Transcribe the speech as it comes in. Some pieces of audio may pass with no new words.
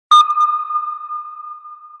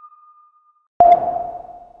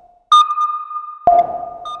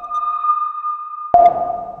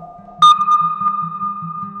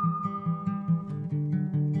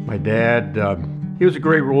My dad, he was a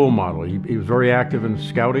great role model. He was very active in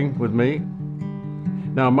scouting with me.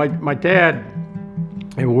 Now, my dad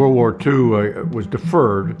in World War II was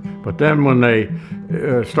deferred, but then when they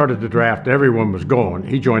started the draft, everyone was going.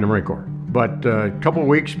 He joined the Marine Corps. But a couple of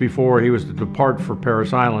weeks before he was to depart for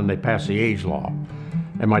Parris Island, they passed the age law,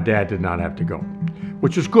 and my dad did not have to go,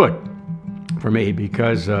 which is good for me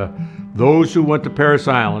because those who went to Parris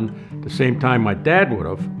Island the same time my dad would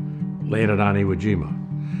have landed on Iwo Jima.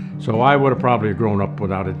 So I would have probably grown up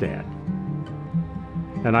without a dad.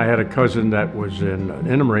 And I had a cousin that was in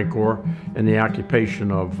the Marine Corps in the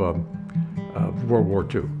occupation of World War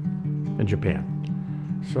II in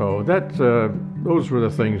Japan. So those were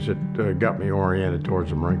the things that got me oriented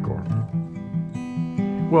towards the Marine Corps.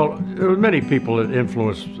 Well, there were many people that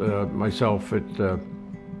influenced myself at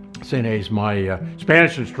St. A's. My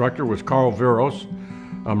Spanish instructor was Carl Veros,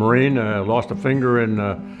 a Marine, lost a finger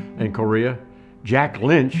in Korea. Jack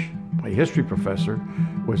Lynch, my history professor,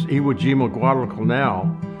 was Iwo Jima, Guadalcanal,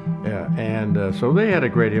 and so they had a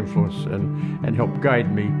great influence and helped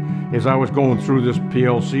guide me as I was going through this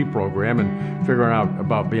PLC program and figuring out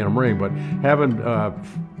about being a Marine. But having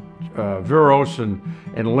Veros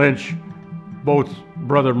and Lynch, both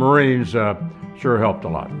brother Marines, sure helped a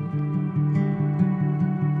lot.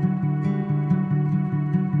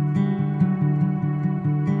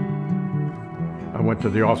 I went to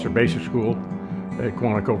the Officer Basic School at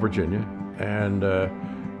Quantico, Virginia, and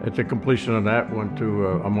at the completion of that, went to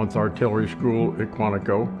a month artillery school at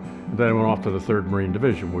Quantico, and then I went off to the 3rd Marine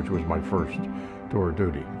Division, which was my first tour of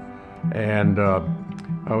duty. And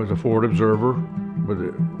I was a forward observer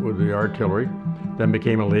with the artillery, then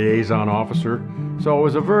became a liaison officer. So it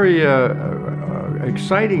was a very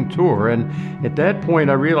exciting tour, and at that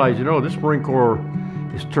point I realized, you know, this Marine Corps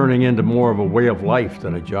is turning into more of a way of life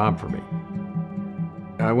than a job for me.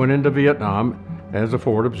 I went into Vietnam as a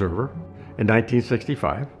forward observer in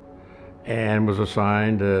 1965 and was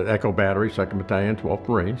assigned to Echo Battery, 2nd Battalion, 12th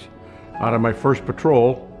Marines, out of my first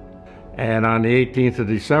patrol. And on the 18th of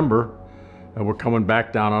December, we're coming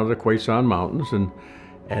back down out of the Quai San Mountains,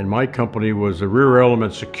 and my company was the rear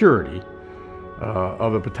element security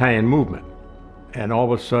of a battalion movement. And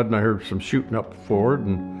all of a sudden I heard some shooting up forward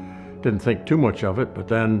and didn't think too much of it, but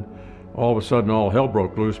then all of a sudden all hell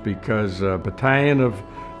broke loose because a battalion of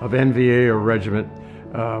NVA or regiment,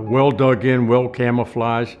 well dug in, well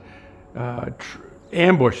camouflaged,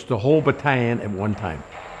 ambushed the whole battalion at one time.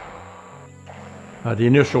 The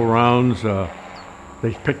initial rounds,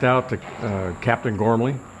 they picked out Captain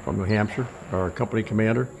Gormley from New Hampshire, our company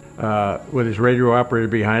commander, with his radio operator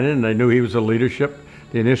behind it, and they knew he was the leadership.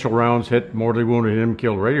 The initial rounds hit, mortally wounded him,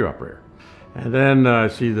 killed the radio operator. And then I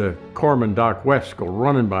see the corpsman, Doc West, go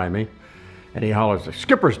running by me, and he hollers, "The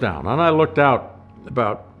skipper's down." And I looked out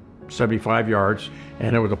about 75 yards,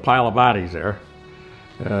 and there was a pile of bodies there.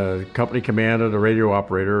 The company commander, the radio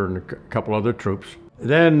operator, and a couple other troops.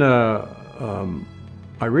 Then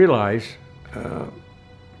I realized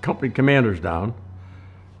company commander's down,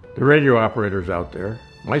 the radio operator's out there,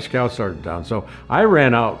 my scout sergeant's down. So I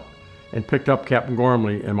ran out and picked up Captain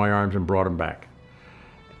Gormley in my arms and brought him back.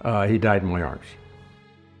 He died in my arms.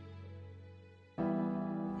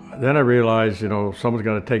 Then I realized, you know, someone's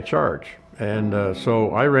got to take charge. And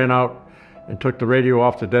so I ran out and took the radio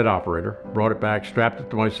off the dead operator, brought it back, strapped it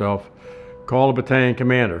to myself, called the battalion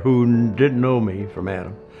commander, who didn't know me from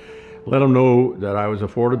Adam, let him know that I was a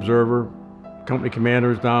forward observer, company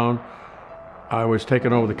commander's down, I was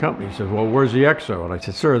taking over the company. He says, "Well, where's the XO?" And I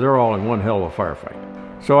said, "Sir, they're all in one hell of a firefight."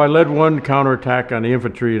 So I led one counterattack on the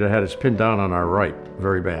infantry that had us pinned down on our right,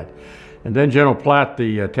 very bad. And then General Platt,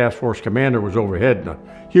 the task force commander, was overhead in a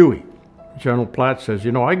Huey. General Platt says,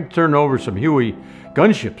 "You know, I can turn over some Huey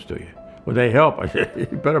gunships to you. Would they help?" I said,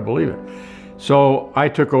 "You better believe it." So I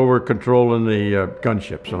took over controlling the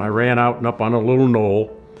gunships, and I ran out and up on a little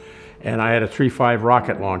knoll, and I had a 3.5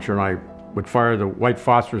 rocket launcher, and I would fire the white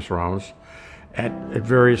phosphorus rounds at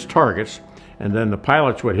various targets, and then the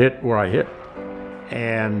pilots would hit where I hit.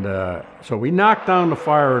 And so we knocked down the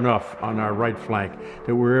fire enough on our right flank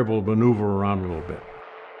that we were able to maneuver around a little bit.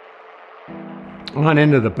 On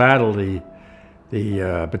into the battle, the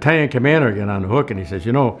battalion commander got on the hook and he says,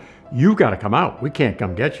 "You know, you've got to come out. We can't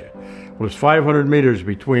come get you." Well, it's 500 meters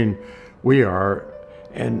between we are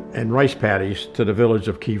and rice paddies to the village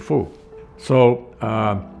of Ki Fu. So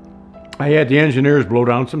I had the engineers blow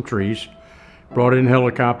down some trees, brought in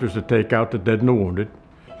helicopters to take out the dead and the wounded.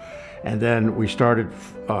 And then we started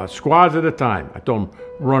squads at a time. I told them,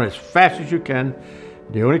 run as fast as you can.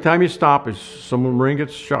 The only time you stop is someone Marine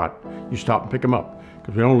gets shot. You stop and pick them up,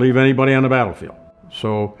 because we don't leave anybody on the battlefield.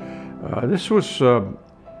 So this was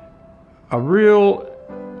a real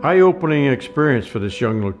eye-opening experience for this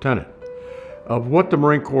young lieutenant of what the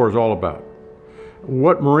Marine Corps is all about,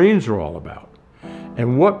 what Marines are all about,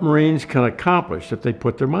 and what Marines can accomplish if they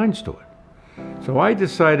put their minds to it. So I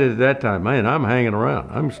decided at that time, man, I'm hanging around.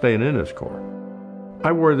 I'm staying in this Corps.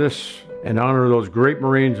 I wore this in honor of those great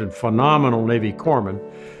Marines and phenomenal Navy corpsmen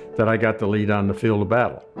that I got to lead on the field of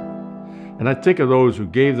battle. And I think of those who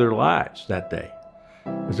gave their lives that day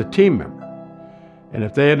as a team member. And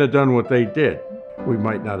if they hadn't done what they did, we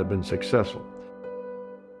might not have been successful.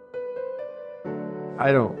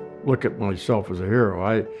 I don't look at myself as a hero.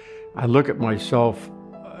 I look at myself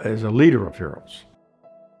as a leader of heroes.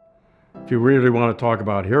 If you really want to talk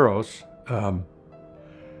about heroes,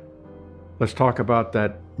 let's talk about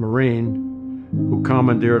that Marine who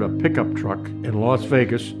commandeered a pickup truck in Las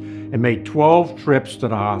Vegas and made 12 trips to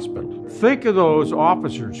the hospital. Think of those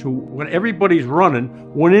officers who, when everybody's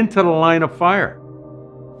running, went into the line of fire.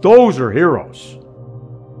 Those are heroes.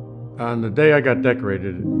 On the day I got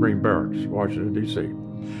decorated at Marine Barracks, Washington, D.C.,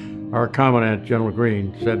 our Commandant, General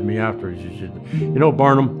Green, said to me afterwards, he said, "You know,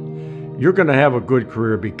 Barnum, you're going to have a good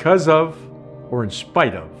career because of or in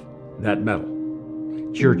spite of that medal.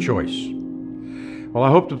 It's your choice." Well, I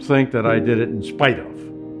hope to think that I did it in spite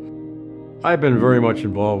of. I've been very much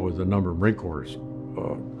involved with a number of Marine Corps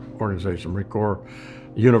organizations. Marine Corps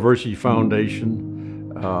University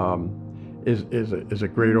Foundation is a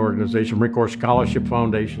great organization. Marine Corps Scholarship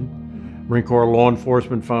Foundation, Marine Corps Law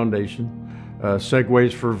Enforcement Foundation,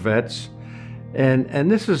 Segways for Vets. And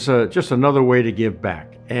this is just another way to give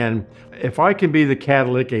back. And if I can be the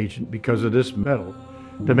catalytic agent because of this medal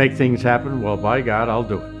to make things happen, well, by God, I'll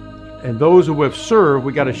do it. And those who have served,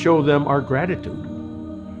 we got to show them our gratitude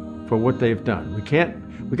for what they've done. We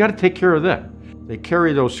got to take care of them. They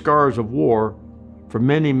carry those scars of war for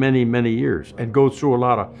many, many, many years and go through a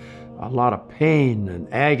lot of pain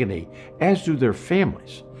and agony, as do their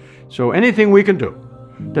families. So anything we can do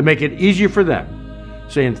to make it easier for them,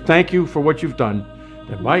 saying thank you for what you've done,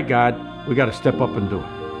 then by God, we got to step up and do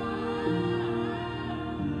it.